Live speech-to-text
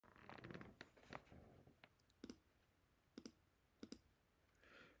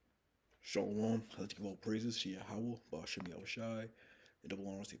Shalom, I like to give all praises to Yahweh, Ba'ashem Yahushai, and double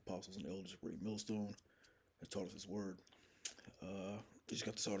honors to the apostles and elders of Great Millstone that taught us his word. I just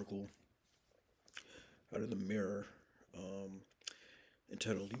got this article out of the Mirror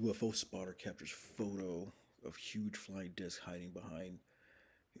entitled UFO Spotter Captures Photo of Huge Flying Disc Hiding Behind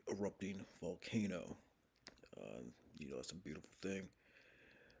Erupting Volcano. That's a beautiful thing.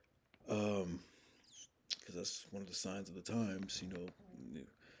 Because that's one of the signs of the times, the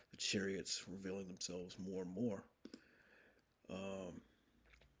chariots revealing themselves more and more.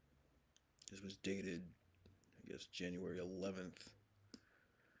 This was dated, I guess, January 11th,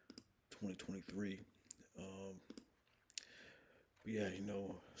 2023. But yeah,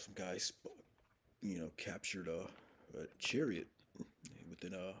 some guys, captured a chariot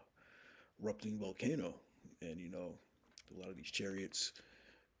within a erupting volcano. And, a lot of these chariots,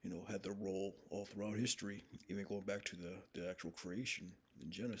 had their role all throughout history, even going back to the actual creation in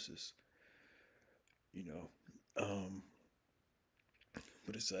Genesis.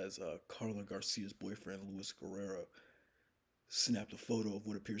 But it says Carla Garcia's boyfriend, Luis Guerrero, snapped a photo of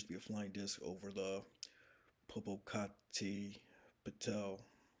what appears to be a flying disc over the Popocatépetl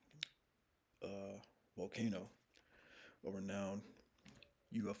volcano, a renowned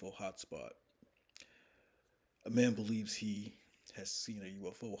UFO hotspot. A man believes he has seen a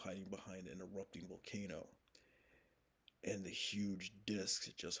UFO hiding behind an erupting volcano, and the huge disc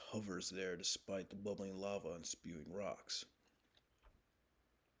just hovers there despite the bubbling lava and spewing rocks.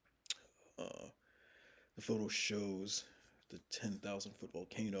 The photo shows the 10,000-foot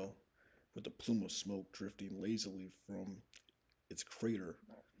volcano with a plume of smoke drifting lazily from its crater,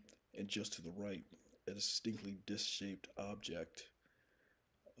 and just to the right, a distinctly disc-shaped object.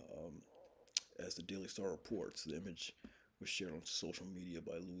 As the Daily Star reports, the image was shared on social media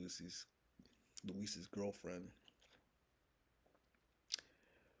by Luis's girlfriend.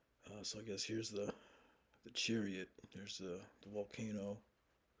 So I guess here's the chariot. There's the volcano,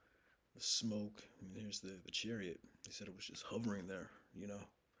 the smoke, and here's the chariot. They said it was just hovering there,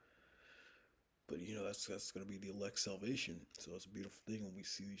 But that's gonna be the elect's salvation. So it's a beautiful thing when we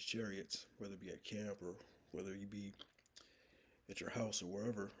see these chariots, whether it be at camp or whether you be at your house or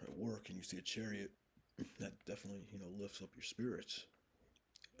wherever at work, and you see a chariot. That definitely lifts up your spirits.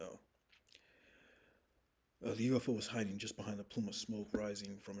 The UFO was hiding just behind the plume of smoke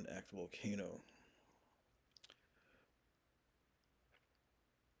rising from an active volcano.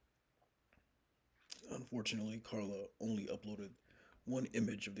 Unfortunately, Carla only uploaded one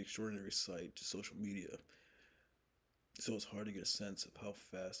image of the extraordinary sight to social media, so it's hard to get a sense of how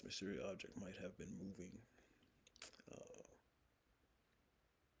fast the mysterious object might have been moving.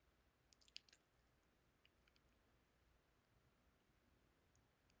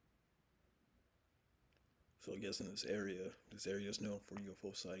 So I guess in this area is known for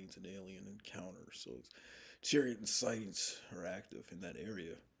UFO sightings and alien encounters. So chariot sightings are active in that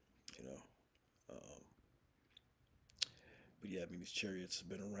area, you know. Um, but yeah, I mean, these chariots have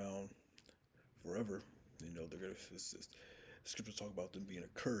been around forever. They're gonna. Scriptures talk about them being a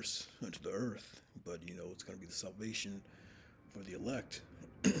curse unto the earth, but it's gonna be the salvation for the elect.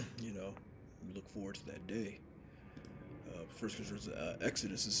 We look forward to that day. First, because there's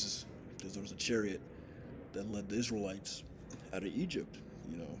Exodus. This is because there was a chariot that led the Israelites out of Egypt.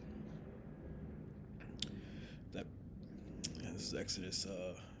 That this is Exodus.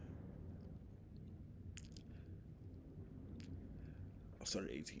 I'll start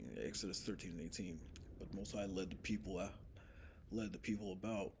at 18. Exodus 13 and 18. But Most High led the people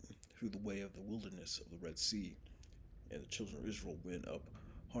about through the way of the wilderness of the Red Sea, and the children of Israel went up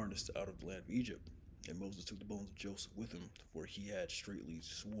harnessed out of the land of Egypt. And Moses took the bones of Joseph with him, for he had straitly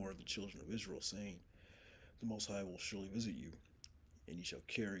sworn the children of Israel, saying, the Most High will surely visit you, and ye shall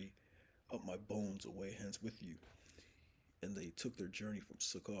carry up my bones away hence with you. And they took their journey from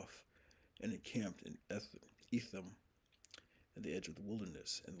Succoth, and encamped in Etham, at the edge of the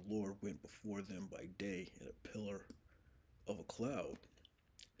wilderness. And the Lord went before them by day in a pillar of a cloud,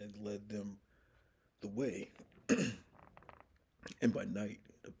 and led them the way, and by night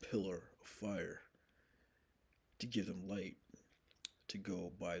a pillar of fire, to give them light to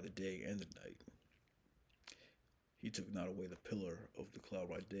go by the day and the night. He took not away the pillar of the cloud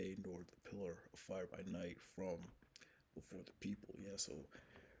by day, nor the pillar of fire by night from before the people. Yeah, so,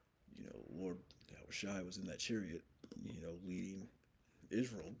 Lord Yahushai was in that chariot, leading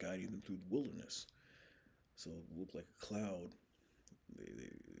Israel, guiding them through the wilderness. So it looked like a cloud.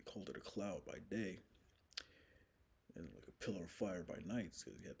 They called it a cloud by day, and like a pillar of fire by night,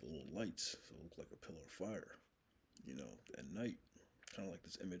 because he had the little lights, so it looked like a pillar of fire, at night. Kind of like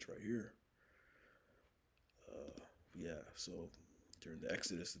this image right here. Yeah, so During the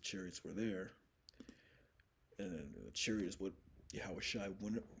Exodus, the chariots were there, and then the chariot is what Yahushua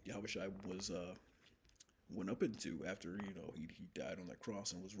went up into after he died on that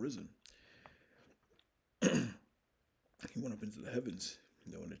cross and was risen. He went up into the heavens,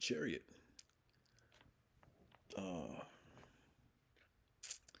 in a chariot. Uh,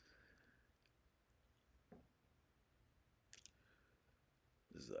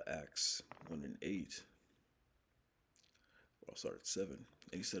 this is Acts 1 and 8. I'll start at 7.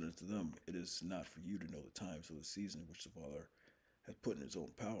 And he said unto them, It is not for you to know the times or the season which the Father hath put in his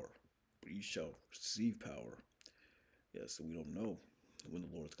own power, but ye shall receive power. Yeah, so we don't know when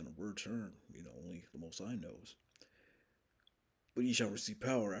the Lord's going to return. Only the Most High knows. But ye shall receive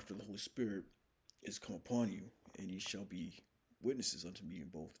power after the Holy Spirit is come upon you, and ye shall be witnesses unto me in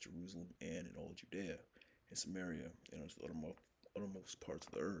both Jerusalem and in all Judea and Samaria and unto the uttermost parts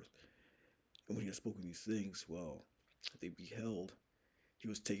of the earth. And when he had spoken these things, well, they beheld, he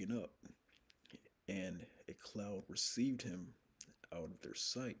was taken up, and a cloud received him out of their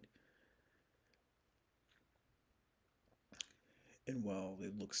sight. And while they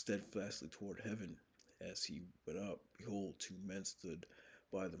looked steadfastly toward heaven as he went up, behold, 2 men stood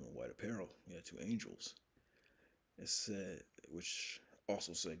by them in white apparel, 2 angels, and said, which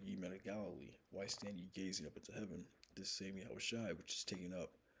also said, Ye men of Galilee, why stand ye gazing up into heaven? This same Yahushua, which is taken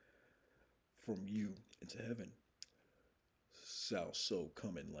up from you into heaven, shall so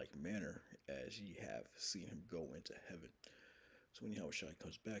come in like manner as ye have seen him go into heaven. So when Yahushua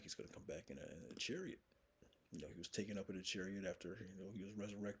comes back, he's going to come back in a chariot. He was taken up in a chariot after he was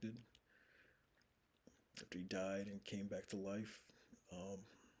resurrected, after he died and came back to life,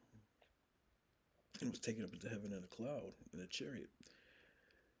 and was taken up into heaven in a cloud in a chariot.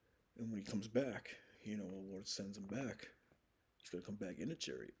 And when he comes back, the Lord sends him back. He's going to come back in a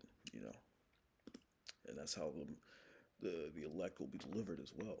chariot, and that's how the elect will be delivered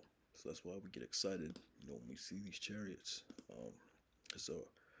as well. So that's why we get excited, when we see these chariots. So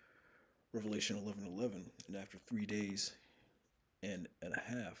Revelation 11:11, and after 3 days and a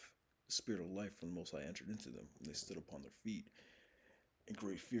half, the spirit of life from the Most High entered into them, and they stood upon their feet, and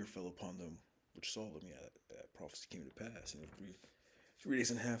great fear fell upon them which saw them. That prophecy came to pass. 3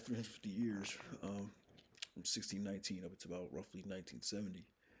 days and a half, 350 years, from 1619 up to about roughly 1970,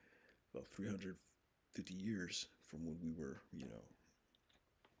 about 350 years from when we were,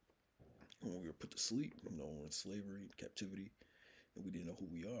 when we were put to sleep, we're in slavery, captivity, and we didn't know who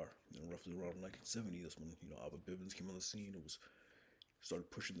we are. Roughly around 1970, that's when, Abba Bivens came on the scene and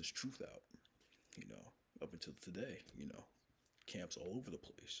started pushing this truth out, up until today, camps all over the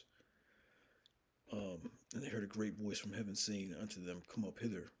place. And they heard a great voice from heaven saying unto them, Come up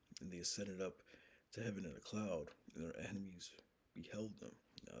hither. And they ascended up to heaven in a cloud, and their enemies beheld them.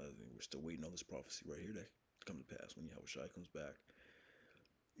 We're still waiting on this prophecy right here to come to pass when Yahushua comes back.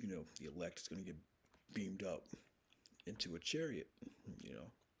 The elect is going to get beamed up into a chariot,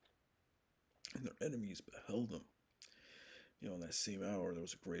 and their enemies beheld them. In that same hour, there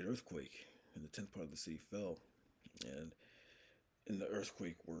was a great earthquake, and the 10th part of the city fell. And in the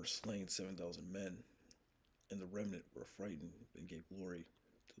earthquake were slain 7,000 men, and the remnant were frightened and gave glory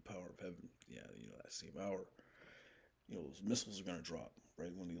to the power of heaven. That same hour, those missiles are going to drop,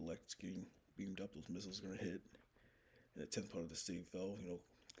 right? When the elect's getting beamed up, those missiles are going to hit. And the 10th part of the city fell,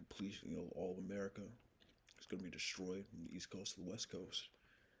 completion, all of America is going to be destroyed from the East Coast to the West Coast.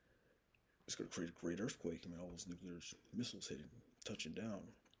 It's going to create a great earthquake. All those nuclear missiles hitting, touching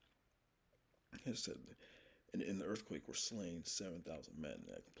down. It said, and in the earthquake were slain 7,000 men,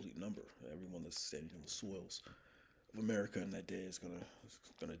 a complete number. Everyone that's standing on the soils of America in that day is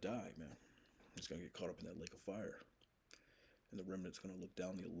gonna die, man. It's gonna get caught up in that lake of fire. And the remnant's gonna look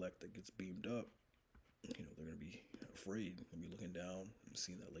down the elect that gets beamed up. They're gonna be afraid, gonna be looking down and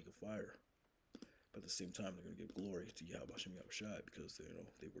seeing that lake of fire. But at the same time, they're gonna give glory to Yahushua because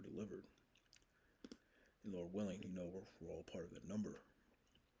they were delivered. And Lord willing, we're all part of that number.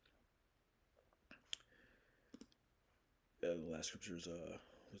 The last scripture is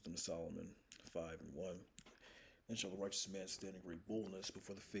Wisdom of Solomon 5:1. Then shall the righteous man stand in great boldness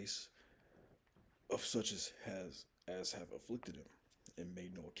before the face of such as have afflicted him, and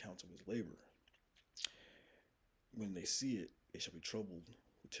made no account of his labor. When they see it, they shall be troubled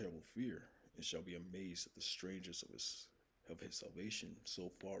with terrible fear, and shall be amazed at the strangeness of his salvation, so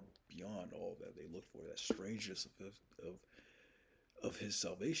far beyond all that they look for. That strangeness of his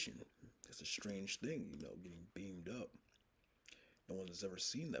salvation. It's a strange thing, getting beamed up. No one has ever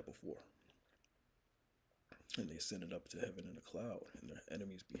seen that before. And they ascended up to heaven in a cloud, and their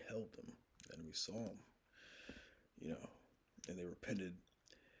enemies beheld them. The enemies saw them, and they repented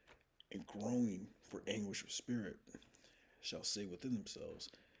and groaning for anguish of spirit. shall say within themselves,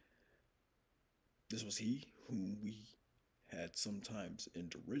 this was he whom we had sometimes in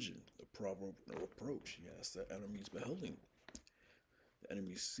derision, a proverb or reproach. Yes, the enemies beholding, the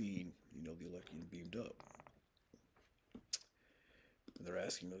enemies seeing, the elect getting beamed up. And they're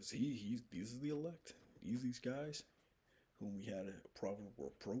asking us, these are the elect? These guys whom we had a proverb or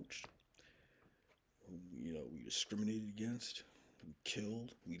reproached, whom, we discriminated against, we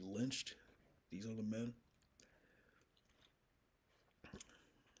killed, we lynched. These are the men.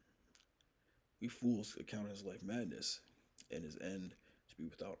 We fools account his life madness, and his end to be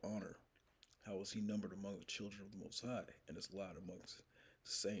without honor. How was he numbered among the children of the Most High, and his lot amongst the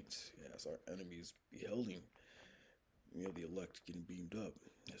saints? Yes, our enemies beholding, the elect getting beamed up,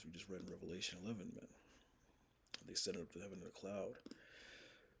 as we just read in Revelation 11, man. They sent it up to heaven in a cloud.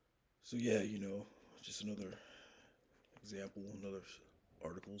 So yeah, just another example, another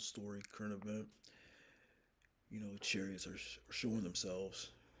article, story, current event. The chariots are showing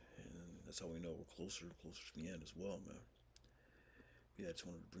themselves, and that's how we know we're closer and closer to the end as well, man. Yeah, I just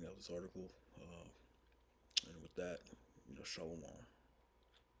wanted to bring out this article, and with that, shalom.